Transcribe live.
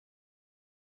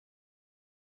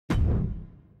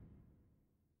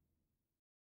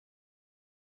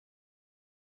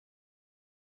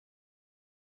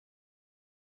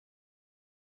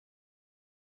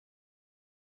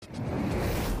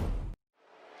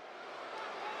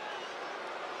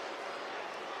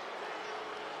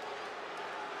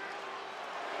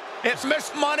It's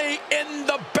missed money in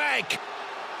the bank.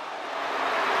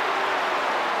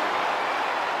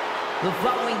 The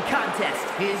following contest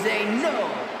is a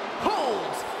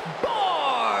no-holds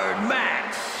barred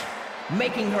match.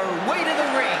 Making her way to the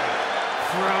ring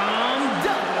from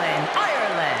Dublin,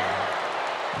 Ireland,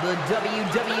 the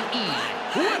WWE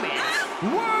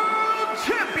Women's World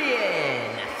Champion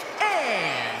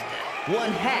and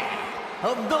one half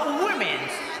of the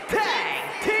Women's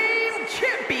Tag Team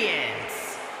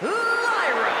Champions,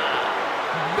 LyRa.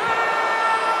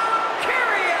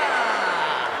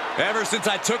 Ever since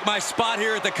I took my spot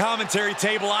here at the commentary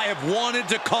table, I have wanted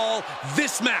to call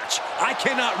this match. I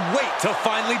cannot wait to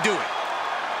finally do it.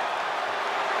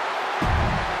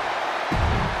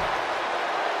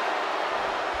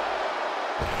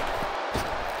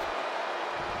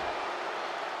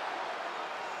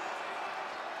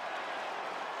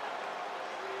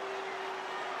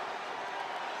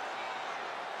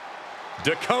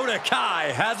 Dakota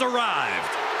Kai has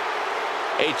arrived.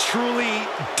 A truly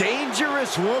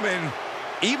dangerous woman,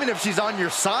 even if she's on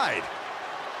your side.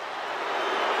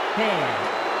 And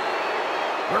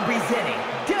representing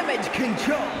Damage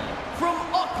Control from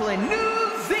Auckland,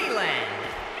 New Zealand,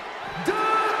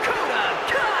 Dakota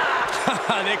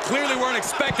Kai! They clearly weren't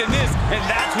expecting this, and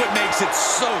that's what makes it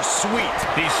so sweet.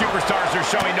 These superstars are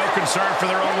showing no concern for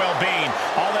their own well-being.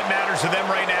 All that matters to them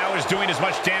right now is doing as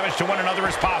much damage to one another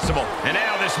as possible. And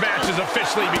now this match has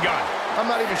officially begun. I'm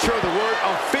not even sure the word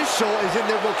official is in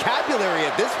their vocabulary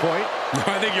at this point.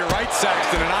 I think you're right,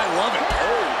 Saxton, and I love it.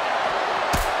 Oh.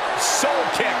 Soul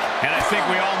kick. And I think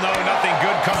we all know nothing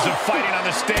good comes of fighting on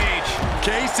the stage.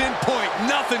 Case in point,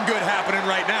 nothing good happening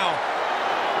right now.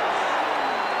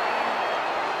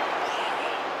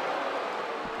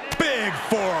 Big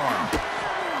forearm.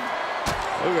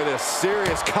 Look at this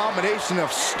serious combination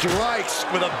of strikes.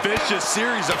 With a vicious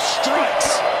series of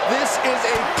strikes. This is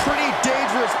a pretty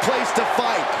dangerous place to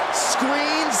fight.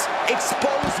 Screens,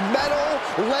 exposed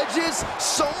metal, ledges,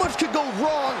 so much could go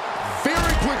wrong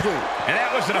very quickly. And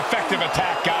that was an effective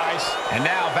attack, guys. And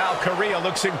now VaLkyRia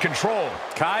looks in control.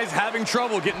 Kai's having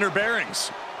trouble getting her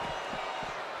bearings.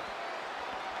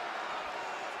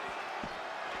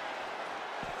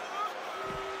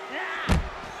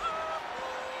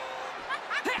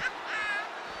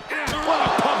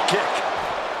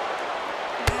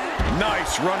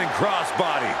 Nice running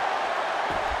crossbody.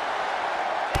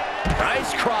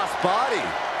 Nice crossbody.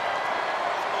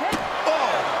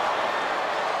 Oh!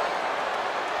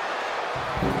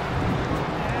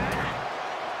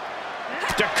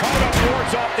 Dakota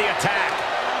wards off the attack.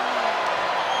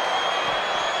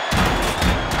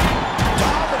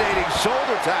 Dominating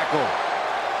shoulder tackle.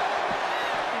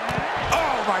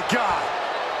 Oh my God!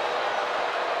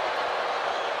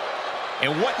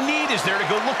 And what need is there to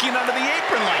go looking under the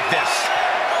apron like this?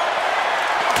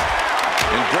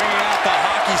 And bringing out the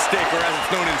hockey stick, or as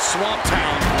it's known in Swamp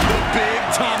Town, the big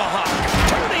tomahawk.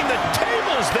 Turning the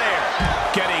tables there.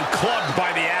 Getting clubbed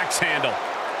by the axe handle.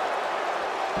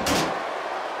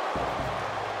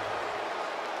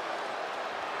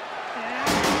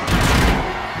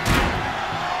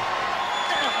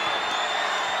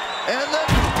 And the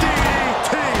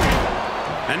DDT.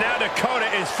 And now Dakota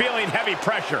is feeling heavy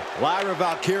pressure. LyRa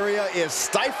VaLkyRia is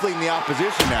stifling the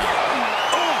opposition now.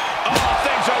 Oh,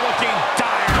 things are looking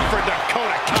dire for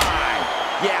Dakota Kai.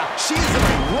 Yeah, she's in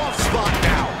a rough spot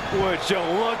now. Would you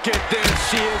look at this?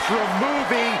 She is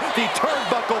removing the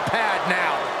turnbuckle pad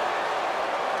now.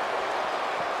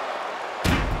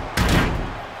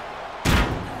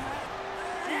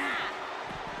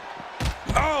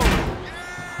 Oh!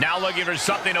 Now looking for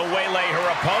something to waylay her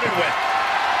opponent with.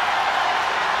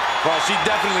 Well, she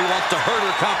definitely wants to hurt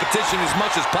her competition as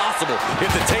much as possible,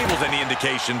 if the table's any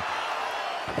indication.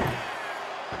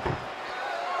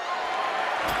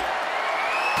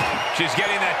 She's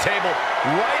getting that table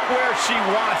right where she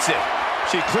wants it.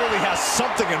 She clearly has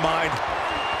something in mind.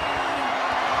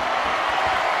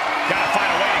 Gotta find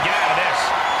a way to get out of this.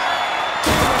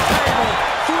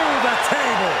 Through the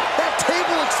table. That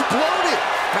table exploded.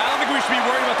 I don't think we should be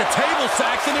worried about the table,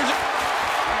 Saxton. There's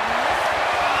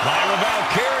LyRa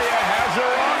VaLkyRia has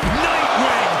her on.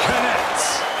 Nightwing connects.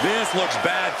 This looks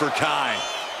bad for Kai.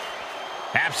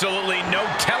 Absolutely no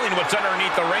telling what's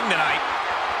underneath the ring tonight.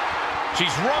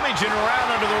 She's rummaging around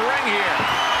under the ring here.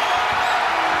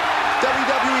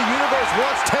 WWE Universe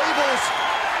wants tables.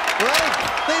 Right?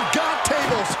 They've got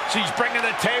tables. She's bringing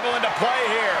the table into play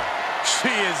here.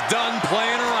 She is done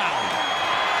playing around.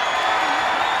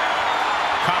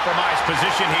 Compromised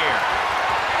position here.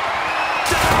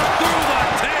 Down through the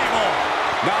table.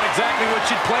 Not exactly what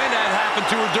she'd planned to have happen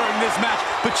to her during this match,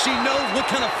 but she knows what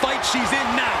kind of fight she's in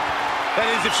now. That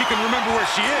is, if she can remember where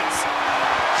she is.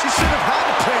 She should have had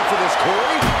a plan for this,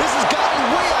 Corey. This has gotten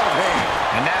way out of hand.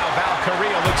 And now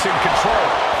VaLkyRia looks in control.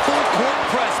 Full court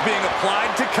press being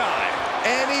applied to Kai.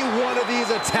 Any one of these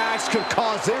attacks could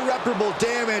cause irreparable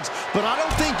damage, but I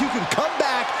don't think you can come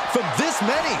back from this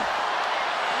many.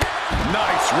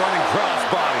 Nice running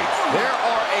crossbody. There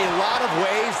are a lot of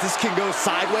ways this can go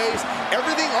sideways.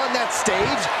 Everything on that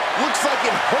stage looks like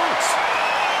it hurts.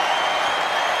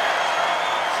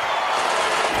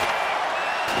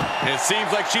 It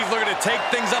seems like she's looking to take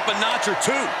things up a notch or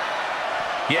two.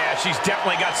 Yeah, she's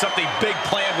definitely got something big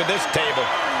planned with this table.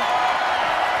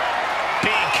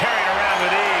 Being carried around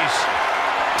with ease.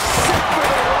 Sit for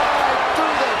the ride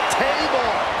through the table.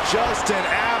 Just an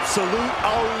absolute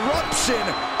eruption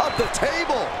of the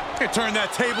table. It turned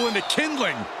that table into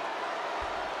kindling.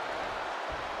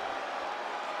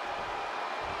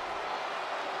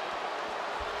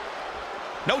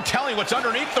 No telling what's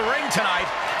underneath the ring tonight.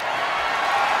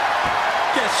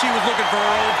 Guess she was looking for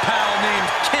her old pal named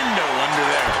Kendo under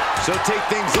there. She'll take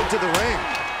things into the ring.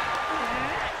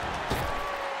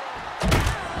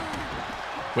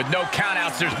 With no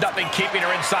countouts, there's nothing keeping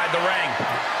her inside the ring.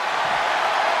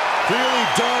 Really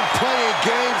done playing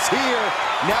games here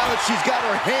now that she's got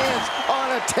her hands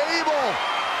on a table.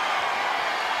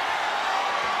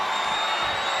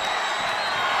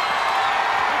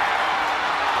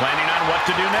 Planning on what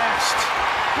to do next.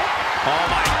 Oh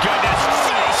my goodness,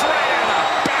 face right into the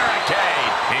barricade.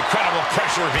 Incredible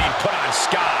pressure being put on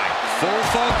Sky. Full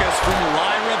focus from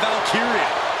LyRa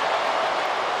VaLkyRia.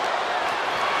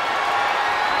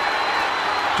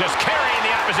 Just carrying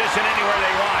the opposition anywhere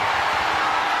they want.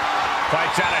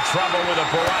 Fights out of trouble with a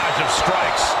barrage of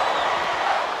strikes.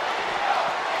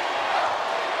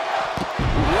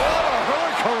 What a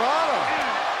hurricanrana.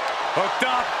 Hooked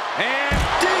up and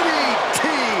DDT.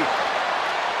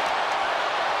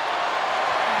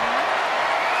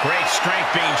 Great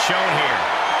strength being shown here.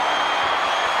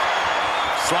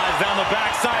 slides down the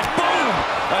backside. Boom!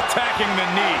 Attacking the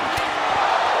knee.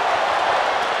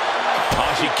 Oh,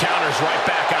 she counters right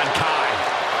back on Kai.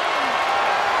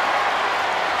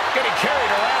 Getting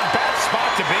carried around, bad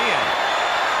spot to be in.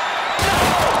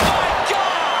 Oh, my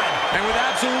God! And with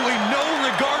absolutely no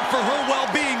regard for her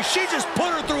well-being, she just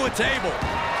put her through a table.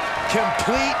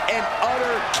 Complete and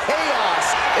utter chaos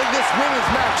in this women's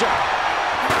matchup.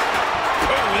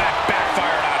 Oh, that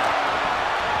backfired on her.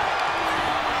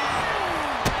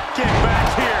 Get back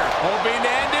here. Hoping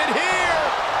to end it here.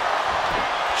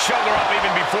 Shoulder up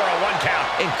even before a 1 count.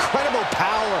 Incredible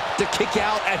power to kick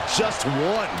out at just 1.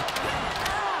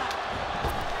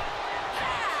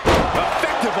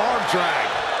 Effective arm drag.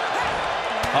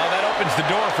 Oh, that opens the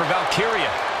door for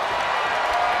VaLkyRia.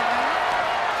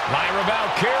 LyRa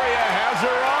VaLkyRia has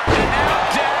her up and now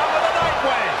down with a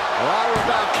Nightwave. LyRa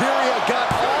VaLkyRia got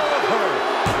all of her.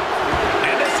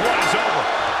 And this one is over.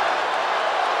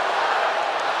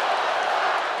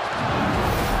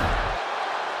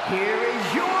 Here is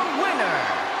your winner,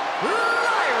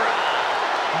 LyRa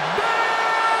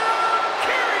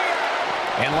VaLkyRia.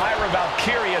 And LyRa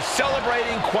VaLkyRia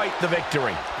celebrating quite the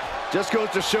victory. Just goes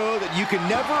to show that you can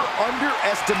never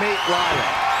underestimate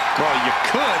LyRa. Well, you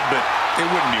could, but it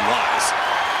wouldn't be wise.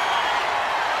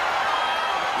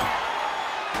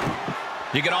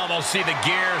 You can almost see the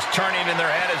gears turning in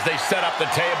their head as they set up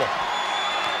the table.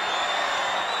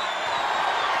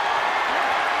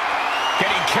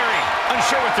 Getting carried,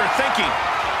 unsure what they're thinking.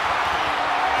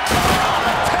 On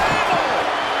the table!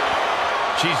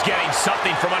 She's getting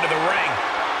something from under the ring.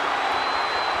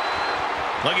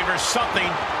 Looking for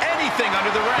something, anything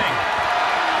under the ring.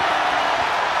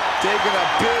 Taking a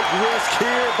big risk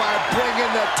here by bringing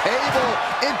the table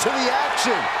into the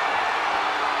action.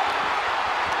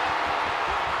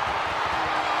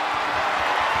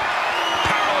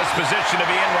 Powerless position to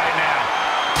be in right now.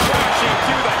 Crashing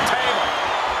through the table.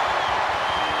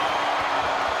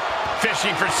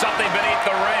 Fishing for something beneath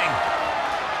the ring.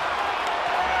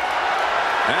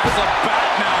 As a bat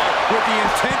now with the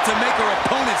intent to make her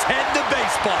opponent's head to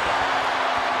baseball.